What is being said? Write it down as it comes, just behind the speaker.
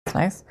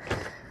That's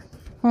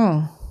nice.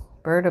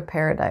 Bird of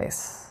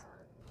paradise.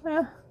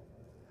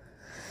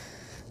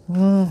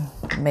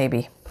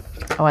 Maybe.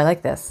 Oh, I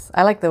like this.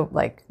 I like the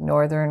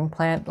northern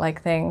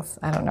plant-like things.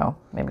 I don't know.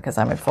 Maybe because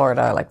I'm in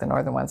Florida, I like the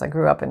northern ones. I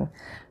grew up in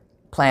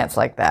plants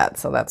like that,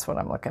 so that's what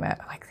I'm looking at.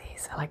 I like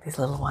these. I like these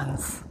little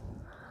ones.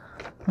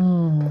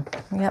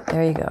 Yep,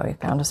 there you go. You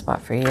found a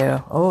spot for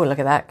you. Oh, look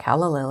at that.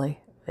 Calla lily.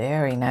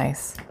 Very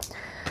nice.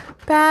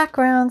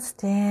 Background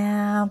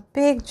stamp.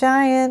 Big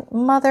giant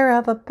mother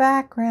of a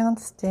background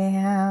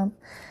stamp.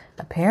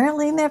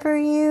 Apparently never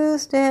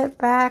used it.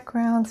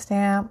 Background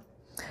stamp.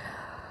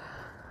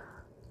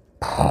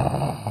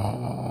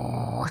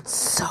 Oh, it's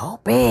so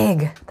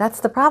big.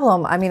 That's the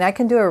problem. I mean, I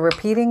can do a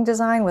repeating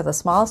design with a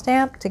small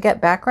stamp to get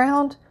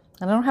background,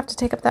 and I don't have to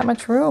take up that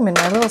much room in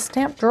my little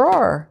stamp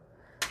drawer.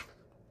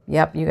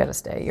 Yep, you got to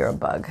stay. You're a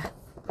bug.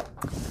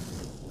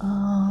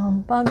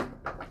 Bug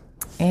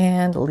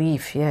and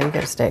leaf. Yeah, you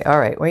got to stay. All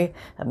right, we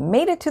have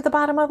made it to the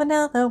bottom of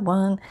another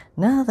one.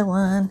 Another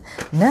one.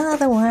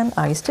 Another one.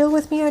 Are you still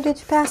with me, or did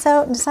you pass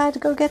out and decide to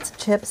go get some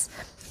chips?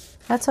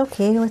 That's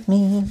okay with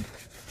me.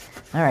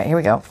 All right, here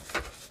we go.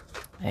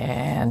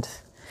 And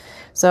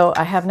so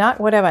I have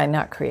not, what have I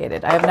not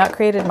created? I have not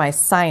created my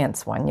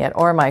science one yet,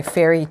 or my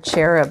fairy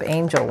cherub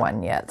angel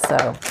one yet. So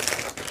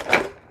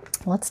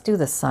let's do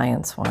the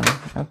science one.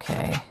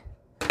 Okay.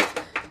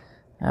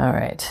 All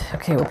right.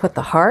 Okay, we'll put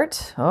the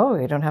heart. Oh,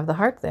 you don't have the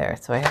heart there,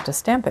 so I have to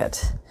stamp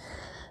it.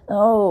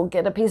 Oh,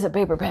 get a piece of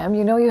paper, Pam.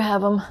 You know you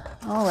have them.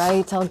 All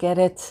right, I'll get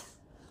it.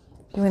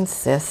 You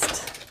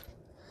insist.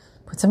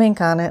 Put some ink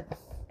on it.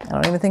 I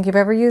don't even think you've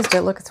ever used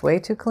it. Look, it's way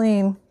too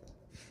clean.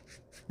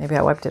 Maybe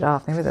I wiped it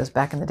off. Maybe that was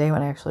back in the day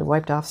when I actually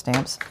wiped off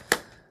stamps.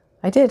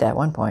 I did at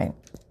one point.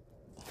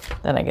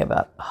 Then I gave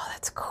up. Oh,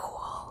 that's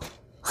cool.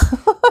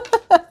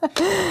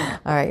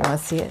 All right, you want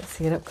to see it?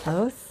 See it up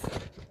close?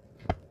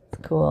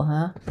 It's cool,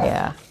 huh?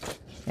 Yeah.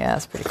 Yeah,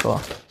 that's pretty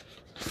cool.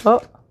 Oh,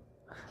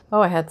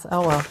 oh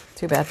well,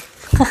 too bad.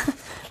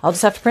 I'll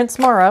just have to print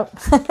some more out.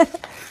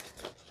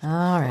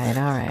 All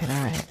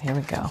right. Here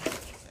we go.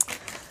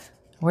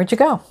 Where'd you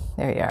go?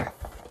 There you are.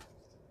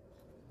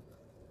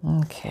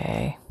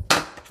 Okay.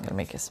 I'm going to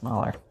make you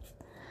smaller.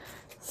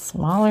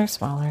 Smaller.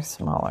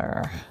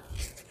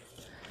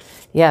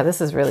 Yeah,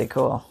 this is really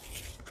cool.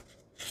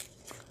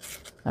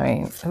 I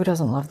mean, who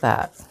doesn't love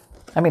that?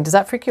 I mean, does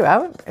that freak you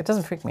out? It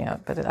doesn't freak me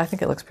out, but I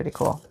think it looks pretty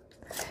cool.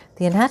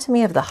 The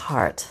anatomy of the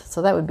heart.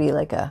 So that would be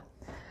like a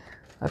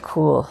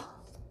cool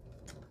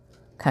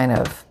kind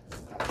of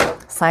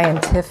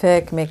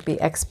scientific, maybe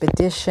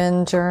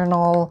expedition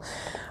journal,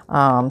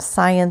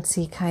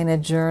 science-y kind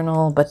of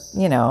journal, but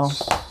you know,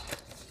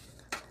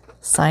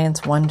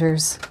 science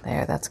wonders.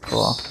 There, that's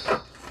cool.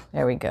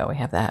 There we go. We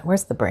have that.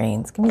 Where's the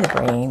brains? Give me the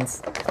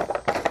brains.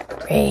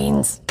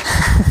 Brains.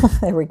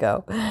 There we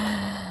go.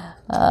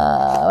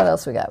 What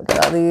else we got? We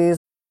got all these.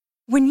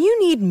 When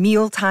you need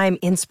mealtime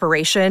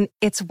inspiration,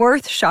 it's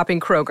worth shopping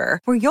Kroger,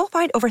 where you'll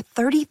find over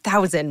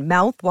 30,000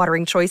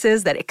 mouth-watering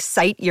choices that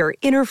excite your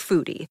inner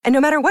foodie. And no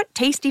matter what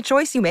tasty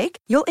choice you make,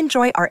 you'll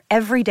enjoy our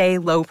everyday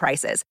low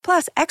prices,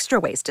 plus extra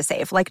ways to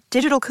save, like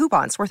digital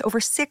coupons worth over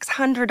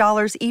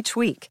 $600 each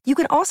week. You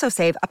can also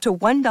save up to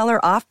 $1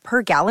 off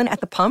per gallon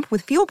at the pump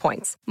with fuel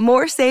points.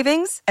 More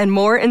savings and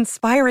more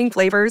inspiring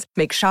flavors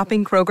make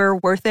shopping Kroger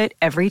worth it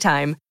every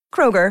time.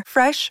 Kroger,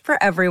 fresh for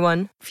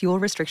everyone. Fuel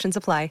restrictions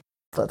apply.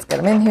 So let's get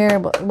them in here.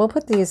 We'll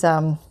put these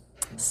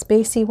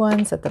spacey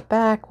ones at the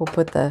back. We'll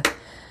put the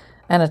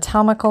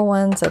anatomical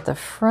ones at the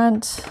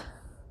front.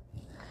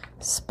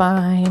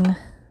 Spine.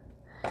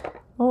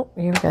 Oh,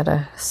 you've got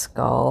a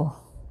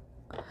skull.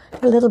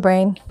 A little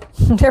brain.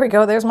 There we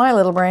go. There's my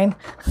little brain.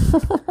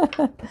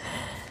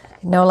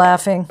 No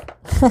laughing.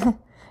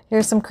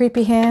 Here's some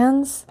creepy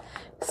hands.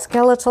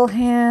 Skeletal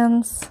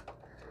hands.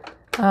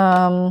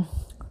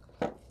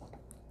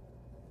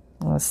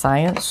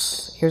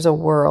 Science. Here's a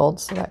world,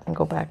 so that can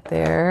go back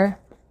there.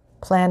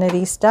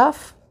 Planety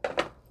stuff.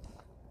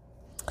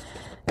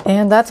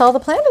 And that's all the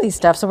planety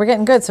stuff, so we're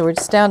getting good. So we're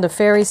just down to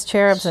fairies,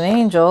 cherubs, and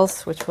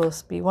angels, which will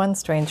be one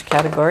strange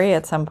category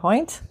at some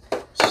point.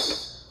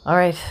 All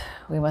right,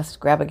 we must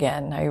grab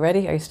again. Are you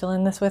ready? Are you still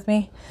in this with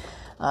me?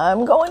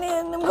 I'm going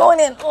in.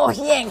 Oh,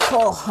 yeah,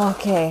 cool.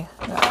 Okay,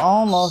 we're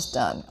almost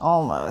done.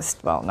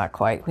 Almost. Well, not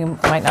quite. We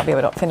might not be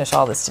able to finish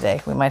all this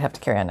today. We might have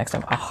to carry on next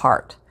time. A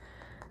heart.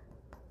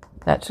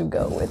 That should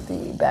go with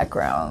the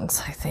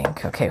backgrounds, I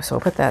think. Okay, so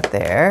we'll put that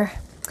there.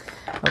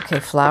 Okay,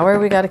 flower,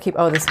 we got to keep...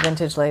 Oh, this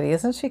vintage lady,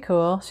 isn't she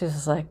cool? She's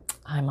just like,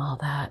 I'm all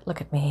that.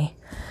 Look at me.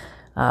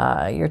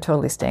 You're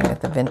totally staying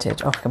with the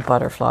vintage. Oh, a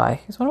butterfly.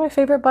 It's one of my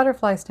favorite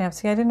butterfly stamps.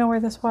 See, I didn't know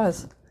where this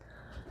was.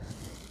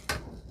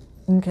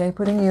 Okay,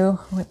 putting you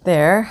right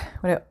there.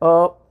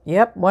 Oh,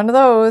 yep, one of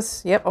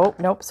those. Yep, oh,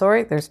 nope,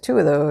 sorry. There's two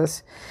of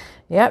those.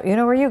 Yep, you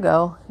know where you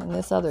go. In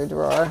this other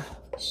drawer.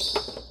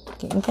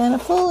 Getting kind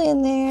of full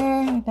in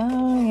there.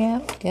 Oh, yeah.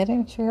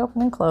 Getting sure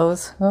open and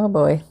close. Oh,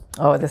 boy.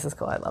 Oh, this is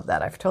cool. I love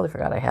that. I totally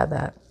forgot I had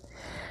that.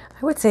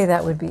 I would say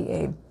that would be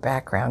a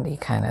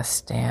backgroundy kind of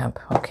stamp.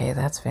 Okay,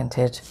 that's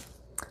vintage.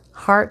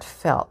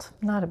 Heartfelt.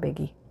 Not a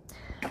biggie.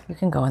 You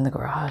can go in the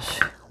garage.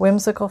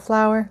 Whimsical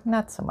flower,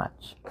 not so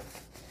much.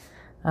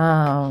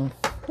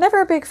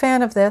 Never a big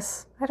fan of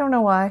this. I don't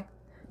know why.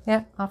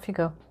 Yeah, off you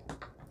go.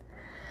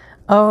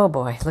 Oh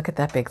boy, look at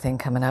that big thing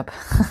coming up.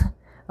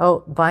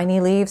 Oh, viney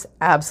leaves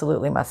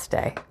absolutely must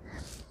stay.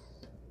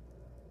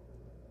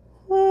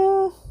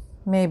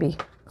 Maybe.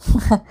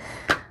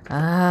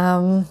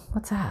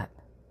 What's that?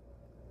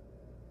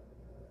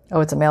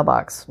 Oh, it's a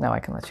mailbox. Now I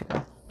can let you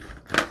go.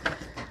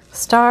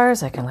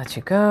 Stars, I can let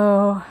you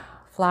go.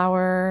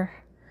 Flower,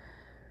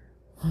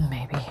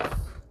 maybe.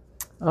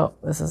 Oh,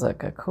 this is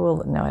like a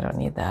cool, no, I don't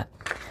need that.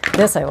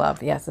 This I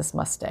love. Yes, this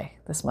must stay.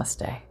 This must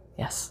stay.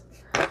 Yes.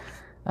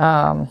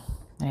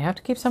 You have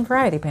to keep some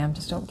variety, Pam.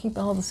 Just don't keep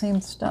all the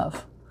same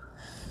stuff.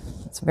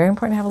 It's very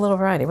important to have a little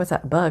variety. What's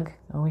that? Bug.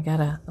 Oh, we got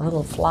a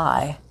little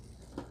fly.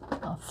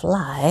 A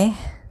fly.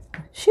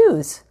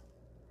 Shoes.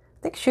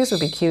 I think shoes would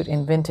be cute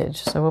in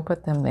vintage, so we'll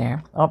put them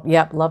there. Oh,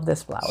 yep, love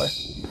this flower.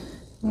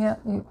 Yeah,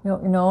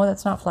 no,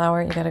 that's not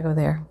flower. You got to go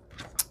there.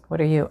 What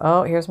are you?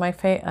 Oh, here's my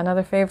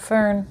another fave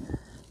fern.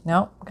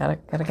 Nope, gotta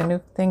get a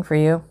new thing for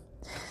you.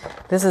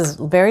 This is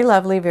very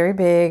lovely, very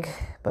big,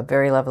 but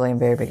very lovely and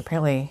very big.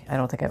 Apparently, I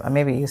don't think I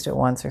maybe used it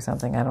once or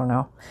something. I don't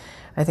know.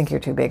 I think you're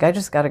too big. I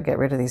just got to get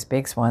rid of these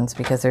big ones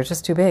because they're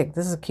just too big.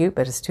 This is cute,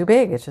 but it's too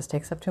big. It just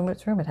takes up too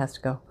much room. It has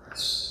to go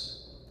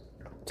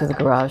to the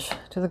garage.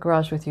 To the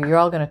garage with you. You're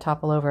all going to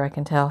topple over, I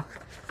can tell.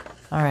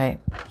 All right.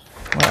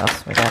 What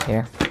else we got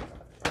here?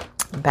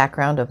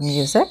 Background of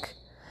music.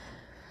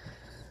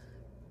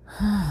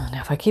 Now,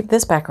 if I keep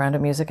this background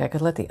of music, I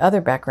could let the other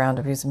background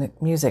of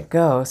music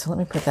go. So let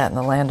me put that in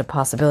the land of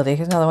possibility.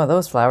 Here's another one of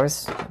those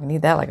flowers. You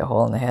need that like a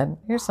hole in the head.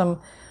 Here's some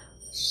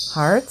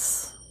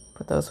hearts.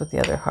 Put those with the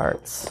other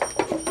hearts.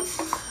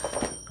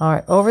 All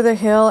right, over the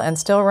hill and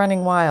still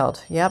running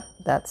wild. Yep,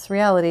 that's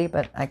reality,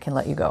 but I can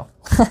let you go.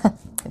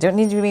 I don't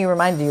need you to be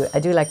reminded you. I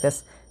do like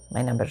this.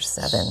 My number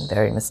 7,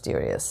 very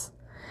mysterious.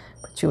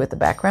 Put you with the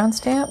background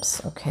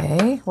stamps.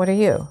 Okay, what are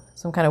you?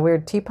 Some kind of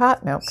weird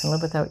teapot? Nope, can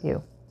live without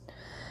you.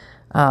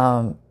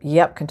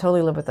 Yep, can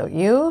totally live without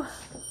you.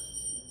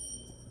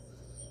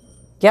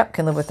 Yep,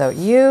 can live without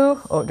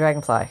you. Oh,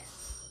 dragonfly.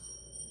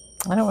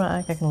 I don't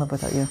think I can live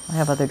without you. I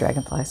have other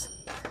dragonflies.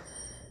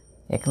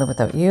 Yeah, can live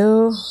without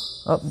you.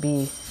 Oh,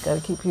 bee.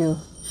 Gotta keep you.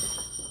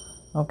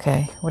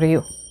 Okay, what are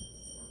you?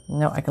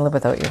 No, I can live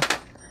without you.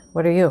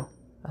 What are you?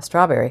 A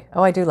strawberry.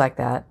 Oh, I do like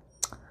that.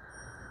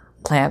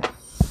 Plant.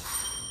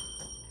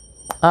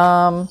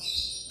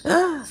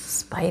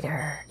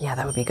 Spider. Yeah,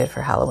 that would be good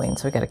for Halloween,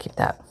 so we gotta keep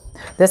that.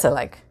 This I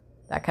like.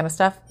 That kind of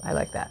stuff, I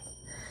like that.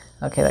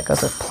 Okay, that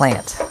goes with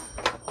plant.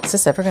 Is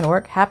this ever going to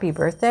work? Happy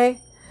birthday?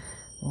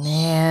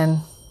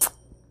 Man,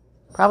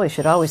 probably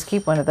should always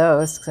keep one of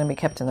those. It's going to be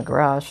kept in the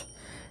garage.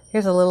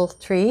 Here's a little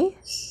tree.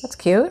 That's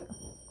cute.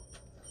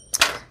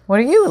 What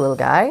are you, little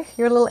guy?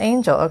 You're a little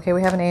angel. Okay,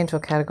 we have an angel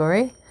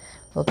category.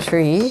 Little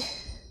tree.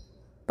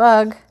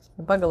 Bug.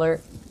 Bug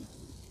alert.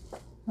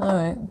 All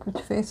right, put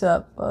your face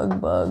up.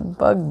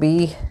 Bug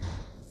bee.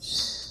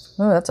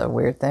 Oh, that's a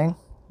weird thing.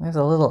 There's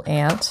a little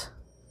ant.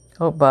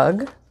 Oh,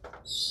 bug.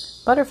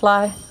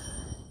 Butterfly.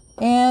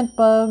 Ant,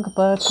 bug,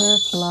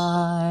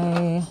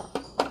 butterfly.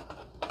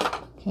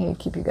 Okay,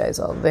 keep you guys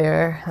all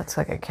there. That's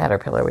like a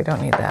caterpillar. We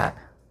don't need that.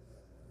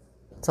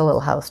 It's a little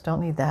house.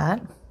 Don't need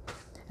that.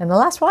 And the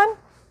last one,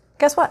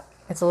 guess what?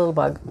 It's a little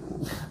bug.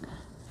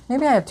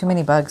 Maybe I have too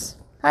many bugs.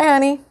 Hi,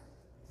 honey.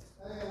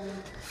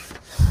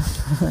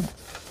 Hi.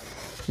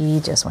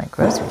 He just went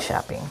grocery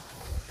shopping.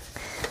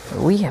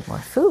 We have more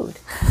food.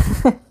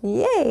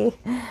 Yay.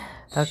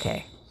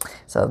 Okay,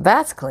 so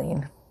that's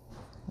clean.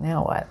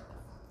 Now what?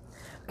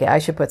 Okay, I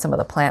should put some of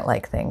the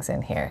plant-like things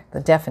in here. The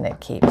definite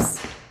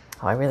keeps.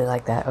 Oh, I really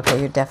like that. Okay,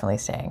 you're definitely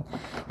staying.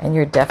 And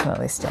you're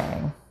definitely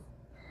staying.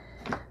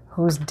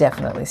 Who's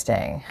definitely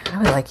staying? I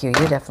would like you.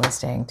 You're definitely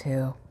staying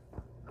too.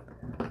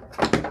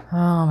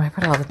 Oh, I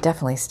put all the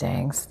definitely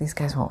stayings. These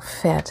guys won't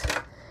fit.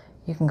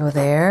 You can go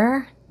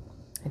there.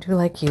 I do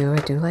like you. I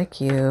do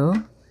like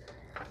you.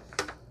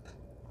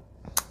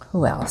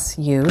 Who else?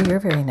 You're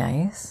very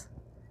nice.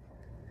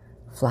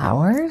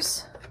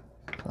 Flowers.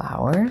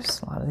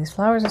 Flowers. A lot of these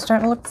flowers are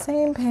starting to look the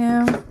same,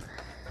 Pam.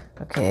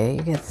 Okay,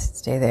 you get to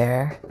stay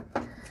there.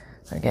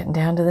 We're getting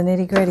down to the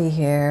nitty-gritty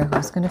here.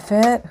 Who's going to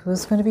fit?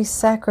 Who's going to be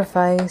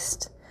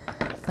sacrificed?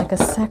 Like a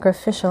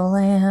sacrificial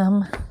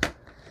lamb.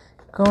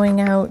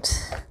 Going out.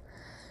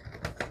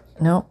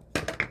 Nope.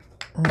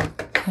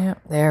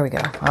 Yep, there we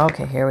go.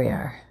 Okay, here we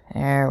are.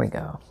 There we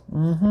go.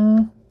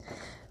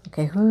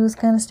 Okay, who's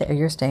going to stay? Oh,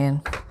 you're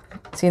staying.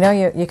 So,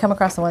 you come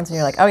across the ones and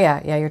you're like, oh,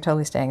 yeah, you're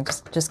totally staying.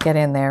 Just get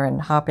in there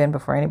and hop in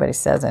before anybody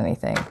says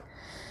anything.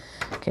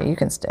 Okay, you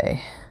can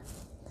stay.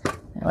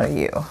 And what are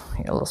you?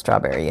 You're a little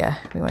strawberry, yeah.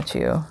 We want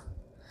you.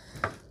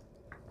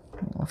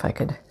 If I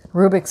could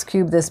Rubik's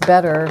Cube this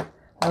better,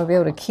 I would be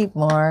able to keep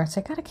more. So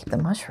I got to keep the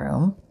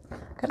mushroom.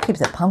 Got to keep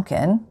the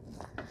pumpkin.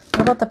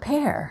 What about the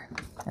pear?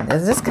 And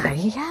there's this guy.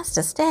 He has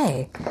to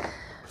stay.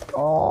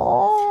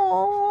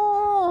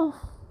 Oh.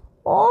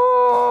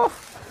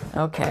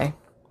 Okay.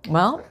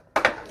 Well,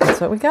 that's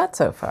what we got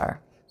so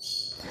far.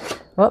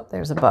 Oh,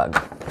 there's a bug.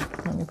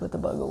 put the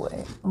bug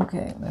away.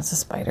 Okay, that's a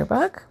spider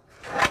bug.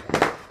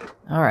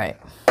 All right.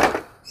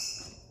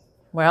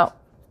 Well,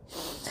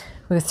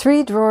 we have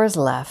 3 drawers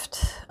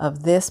left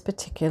of this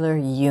particular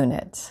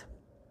unit.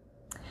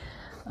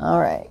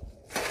 All right.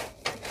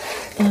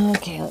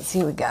 Okay, let's see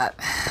what we got.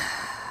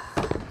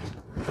 All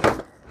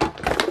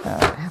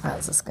right, how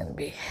about this going to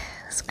be?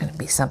 It's going to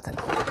be something.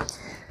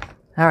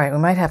 All right, we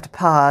might have to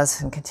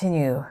pause and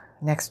continue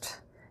next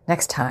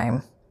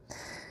time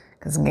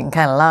because it's getting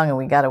kind of long and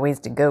we got a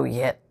ways to go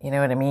yet. You know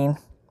what I mean?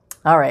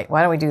 All right,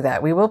 why don't we do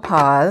that? We will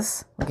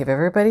pause. We'll give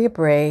everybody a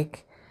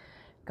break.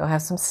 Go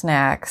have some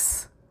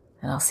snacks.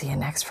 And I'll see you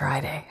next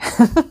Friday.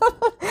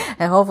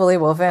 And hopefully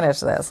we'll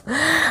finish this.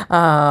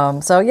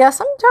 So yeah,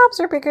 some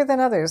jobs are bigger than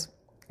others.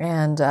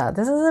 And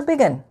this is a big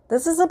one.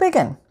 This is a big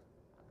one.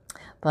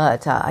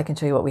 But I can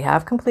show you what we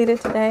have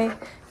completed today.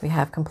 We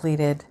have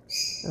completed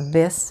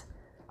this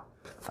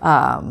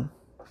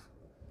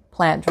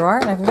plant drawer.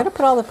 And I'm going to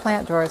put all the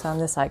plant drawers on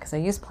this side because I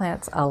use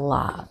plants a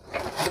lot.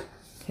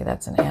 Okay,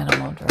 that's an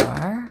animal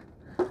drawer.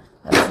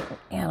 That's an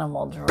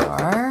animal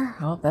drawer.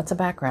 Oh, that's a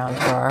background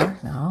drawer.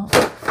 No.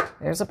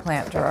 There's a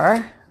plant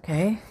drawer.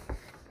 Okay.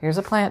 Here's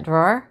a plant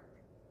drawer.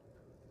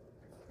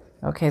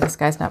 Okay, this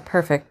guy's not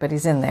perfect, but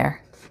he's in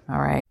there.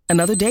 All right.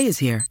 Another day is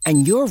here,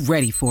 and you're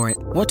ready for it.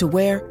 What to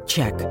wear?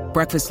 Check.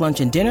 Breakfast, lunch,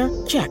 and dinner?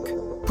 Check.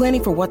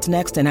 Planning for what's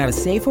next and how to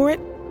save for it?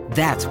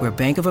 That's where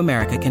Bank of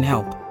America can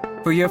help.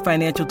 For your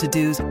financial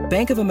to-dos,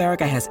 Bank of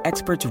America has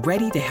experts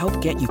ready to help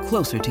get you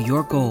closer to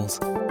your goals.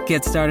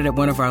 Get started at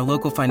one of our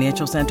local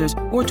financial centers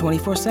or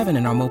 24/7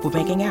 in our mobile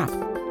banking app.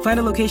 Find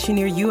a location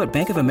near you at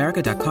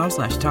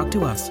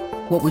bankofamerica.com/talktous.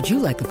 What would you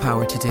like the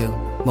power to do?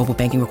 Mobile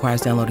banking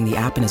requires downloading the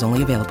app and is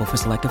only available for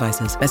select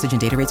devices. Message and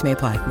data rates may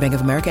apply. Bank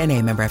of America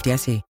N.A., member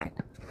FDIC.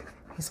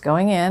 He's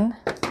going in.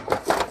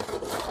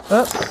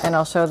 Oop, and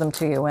I'll show them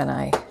to you when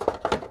I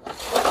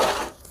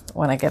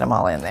get them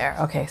all in there.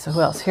 Okay, so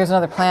who else? Here's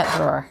another plant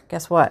drawer.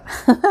 Guess what?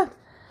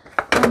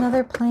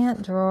 Another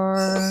plant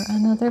drawer.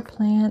 Another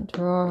plant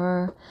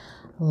drawer.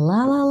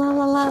 La la la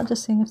la la.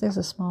 Just seeing if there's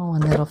a small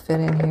one that'll fit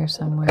in here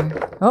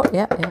somewhere. Oh,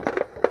 yeah.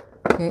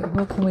 Okay,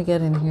 who can we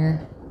get in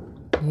here?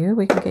 You?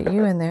 We can get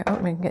you in there. Oh,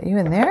 we can get you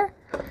in there?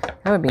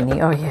 That would be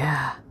neat. Oh,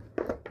 yeah.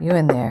 You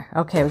in there.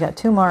 Okay, we got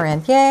 2 more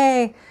in.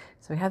 Yay!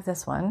 So we have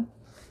this one.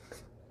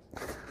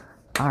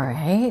 All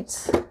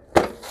right.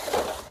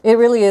 It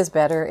really is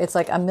better. It's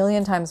like a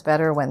million times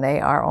better when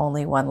they are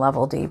only 1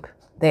 level deep.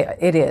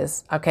 It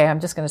is. Okay, I'm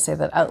just going to say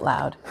that out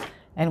loud.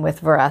 And with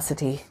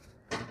veracity,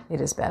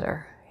 it is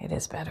better. It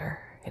is better.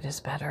 It is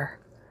better.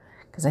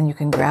 Because then you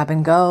can grab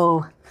and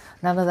go.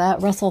 None of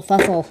that rustle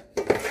fussle.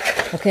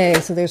 Okay,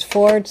 so there's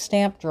 4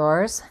 stamp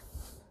drawers.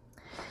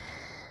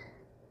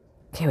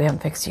 Okay, we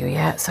haven't fixed you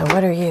yet. So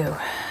what are you?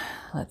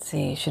 Let's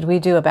see. Should we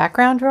do a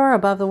background drawer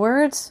above the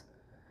words?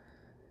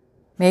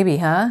 Maybe,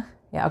 huh?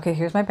 Yeah, okay,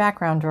 here's my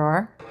background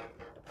drawer.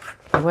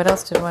 Okay, what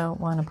else did I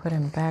want to put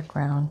in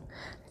background?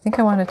 I think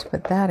I wanted to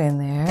put that in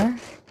there.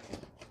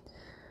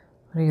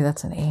 What are you?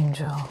 That's an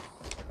angel.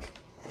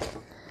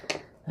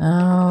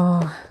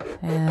 Oh,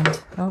 and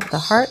the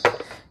heart.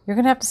 You're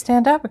going to have to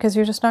stand up because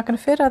you're just not going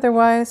to fit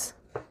otherwise.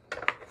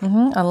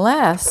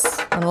 Unless,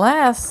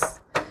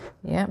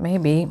 yeah,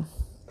 maybe.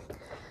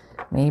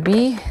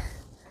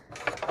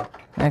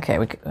 Okay,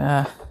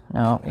 no, you're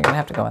going to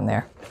have to go in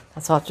there.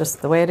 That's all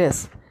just the way it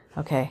is.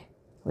 Okay,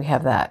 we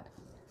have that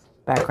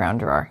background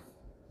drawer.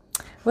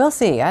 We'll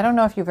see. I don't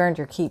know if you've earned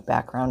your keep,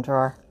 background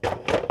drawer.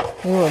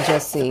 We will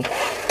just see.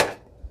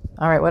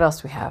 All right, what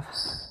else do we have?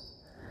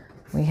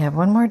 We have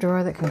 1 more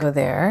drawer that can go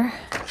there.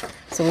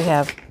 So we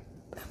have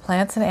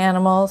plants and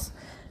animals,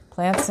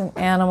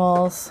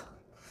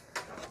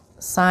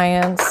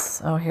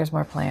 science. Oh, here's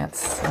more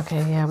plants.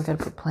 Okay, yeah, we got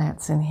to put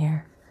plants in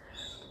here.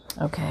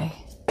 Okay,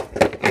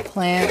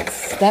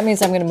 plants. That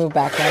means I'm going to move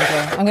background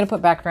drawer. I'm going to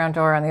put background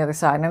drawer on the other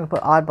side. And I'm going to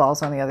put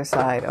oddballs on the other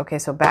side. Okay,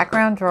 so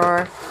background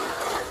drawer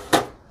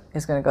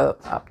is going to go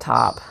up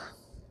top.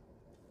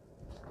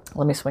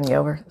 Let me swing you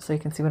over so you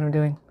can see what I'm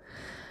doing.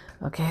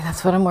 Okay,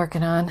 that's what I'm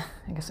working on.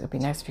 I guess it would be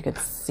nice if you could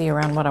see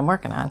around what I'm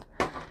working on.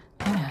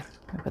 Yeah,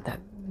 let me put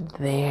that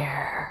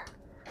there.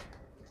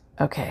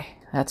 Okay,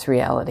 that's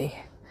reality.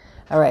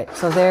 All right,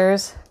 so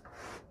there's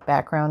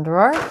background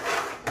drawer.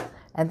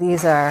 And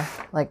these are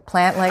like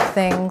plant-like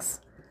things,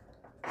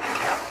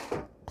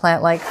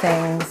 plant-like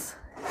things,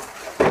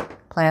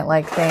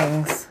 plant-like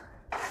things,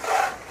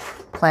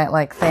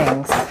 plant-like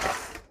things.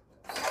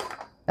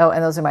 Oh,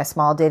 and those are my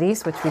small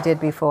ditties, which we did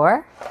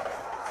before.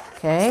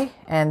 Okay,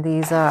 and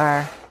these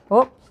are,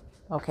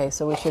 okay,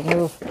 so we should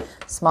move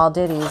small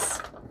ditties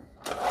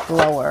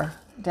lower,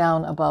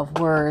 down above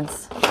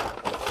words.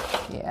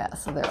 Yeah,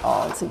 so they're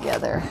all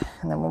together.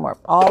 And then one more,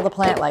 all the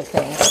plant-like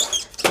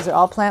things. These are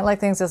all plant-like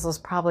things. This was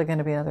probably going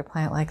to be another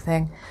plant-like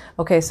thing.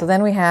 Okay, so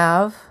then we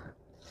have,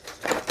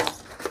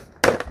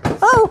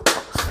 oh,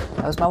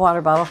 that was my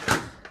water bottle.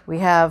 We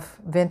have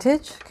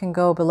vintage, can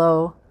go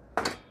below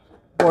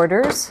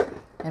borders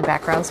and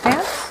background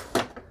stamps.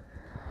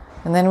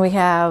 And then we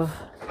have,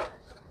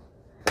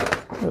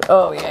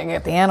 oh yeah,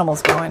 get the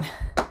animals going.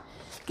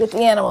 get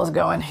the animals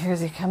going. Here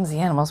comes the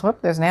animals.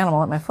 Whoop, there's an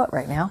animal at my foot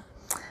right now.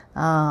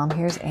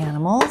 Here's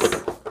animals.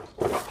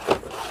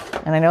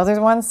 And I know there's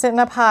one sitting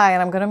up high,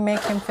 and I'm going to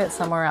make him fit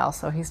somewhere else,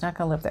 so he's not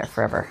going to live there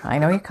forever. I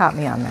know you caught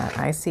me on that.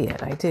 I see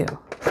it. I do.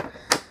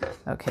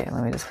 Okay,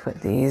 let me just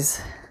put these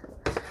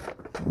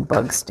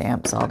bug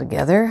stamps all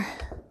together.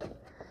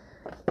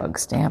 Bug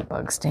stamp,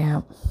 bug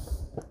stamp.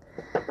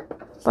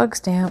 Bug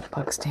stamp,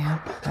 bug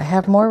stamp. I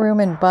have more room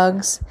in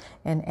bugs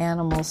and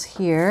animals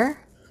here.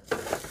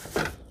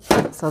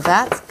 So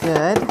that's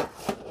good.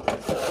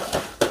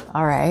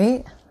 All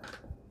right.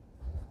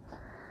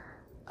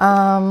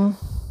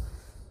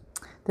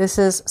 This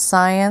is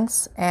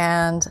science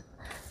and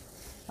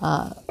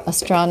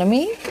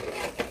astronomy.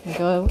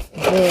 Go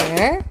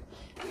there.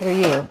 What are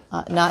you?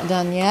 Not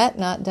done yet.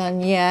 Not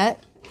done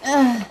yet.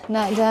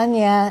 Not done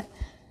yet.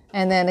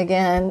 And then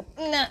again,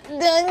 not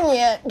done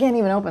yet. Can't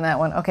even open that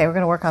one. Okay, we're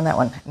going to work on that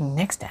one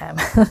next time.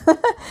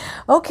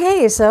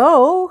 Okay,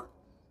 so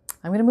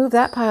I'm going to move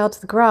that pile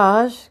to the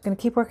garage. Going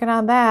to keep working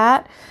on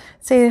that.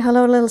 Say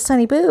hello to little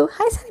Sunny Boo.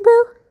 Hi, Sunny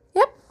Boo.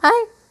 Yep,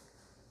 hi.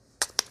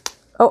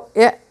 Oh,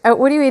 yeah.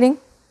 What are you eating?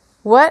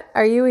 What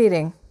are you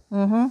eating?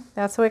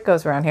 That's the way it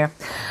goes around here.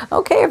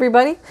 Okay,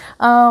 everybody.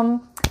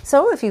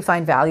 So if you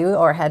find value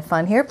or had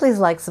fun here, please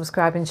like,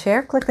 subscribe, and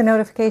share. Click the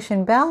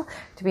notification bell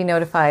to be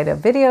notified of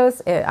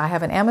videos. I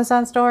have an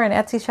Amazon store, an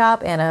Etsy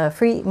shop, and a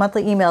free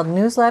monthly emailed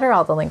newsletter.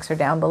 All the links are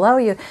down below.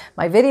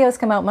 My videos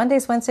come out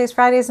Mondays, Wednesdays,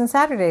 Fridays, and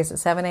Saturdays at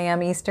 7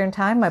 a.m. Eastern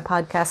Time. My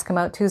podcasts come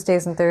out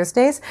Tuesdays and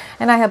Thursdays.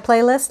 And I have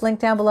playlists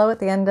linked down below at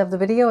the end of the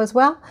video as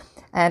well,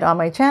 and on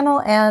my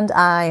channel. And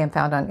I am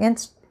found on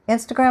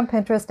Instagram,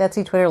 Pinterest,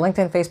 Etsy, Twitter,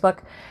 LinkedIn, Facebook.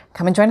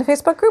 Come and join the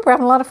Facebook group. We're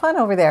having a lot of fun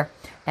over there.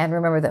 And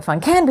remember that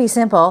fun can be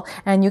simple,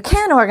 and you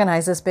can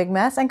organize this big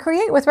mess and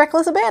create with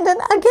reckless abandon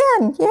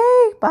again.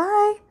 Yay!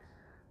 Bye.